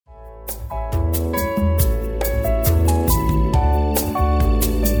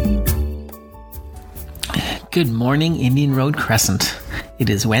Good morning, Indian Road Crescent. It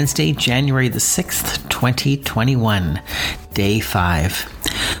is Wednesday, January the 6th, 2021, Day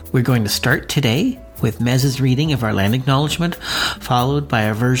 5. We're going to start today with Mez's reading of our land acknowledgement, followed by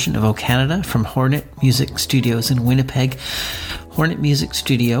a version of O Canada from Hornet Music Studios in Winnipeg. Hornet Music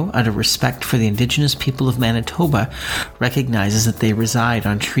Studio, out of respect for the Indigenous people of Manitoba, recognizes that they reside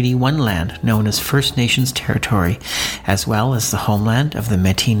on Treaty 1 land known as First Nations territory, as well as the homeland of the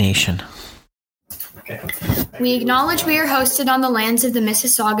Métis Nation. We acknowledge we are hosted on the lands of the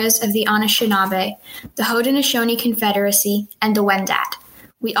Mississaugas of the Anishinaabe, the Haudenosaunee Confederacy, and the Wendat.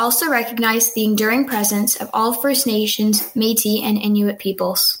 We also recognize the enduring presence of all First Nations, Métis, and Inuit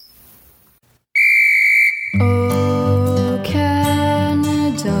peoples. Oh,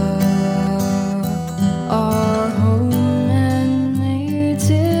 Canada, our home and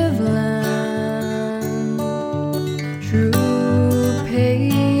native land, true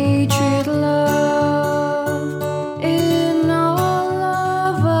patriot love in all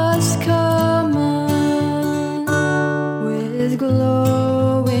of us common. With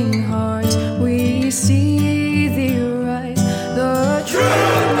glowing hearts we see thee rise, the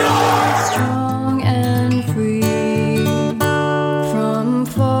true north, strong and free. From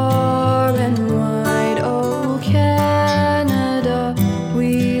far and wide, oh Canada,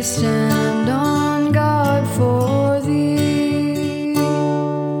 we stand on guard for thee.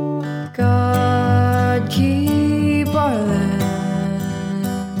 God keep our land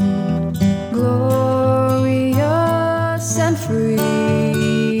glorious and free.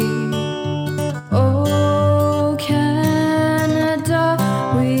 Oh Canada,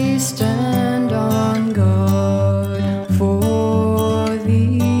 we stand on guard for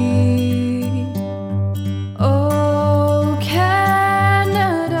thee. Oh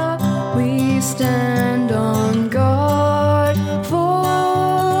Canada, we stand on guard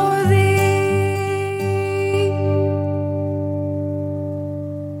for thee.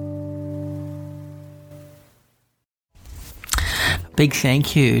 Big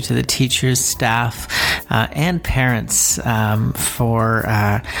thank you to the teachers, staff, and parents for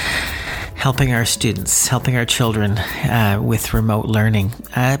helping our students, helping our children with remote learning.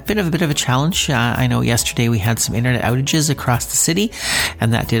 A bit of a challenge. I know yesterday we had some internet outages across the city,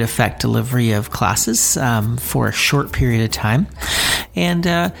 and that did affect delivery of classes for a short period of time.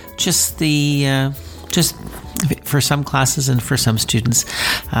 And just for some classes and for some students,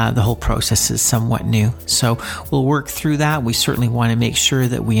 the whole process is somewhat new. So we'll work through that. We certainly want to make sure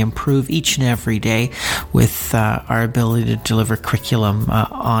that we improve each and every day with our ability to deliver curriculum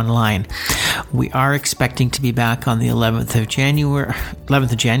online. We are expecting to be back on the 11th of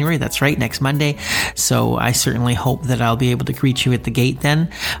January. That's right, next Monday. So I certainly hope that I'll be able to greet you at the gate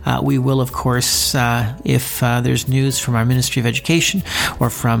then. We will, of course, if there's news from our Ministry of Education or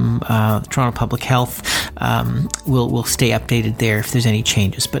from Toronto Public Health, we'll stay updated there if there's any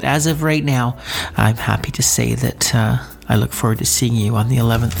changes. But as of right now, I'm happy to say that I look forward to seeing you on the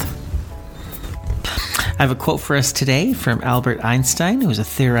 11th. I have a quote for us today from Albert Einstein, who was a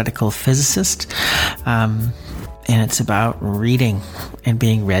theoretical physicist, and it's about reading and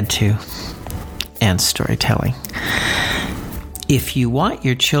being read to and storytelling. If you want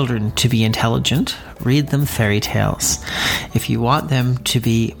your children to be intelligent, read them fairy tales. If you want them to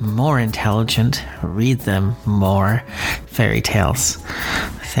be more intelligent, read them more fairy tales.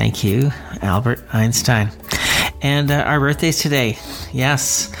 Thank you, Albert Einstein. And our birthdays today.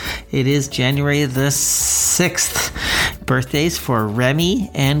 Yes, it is January the 6th. Birthdays for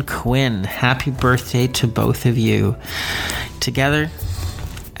Remy and Quinn. Happy birthday to both of you. Together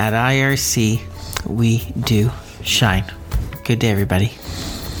at IRC, we do shine. Good day, everybody.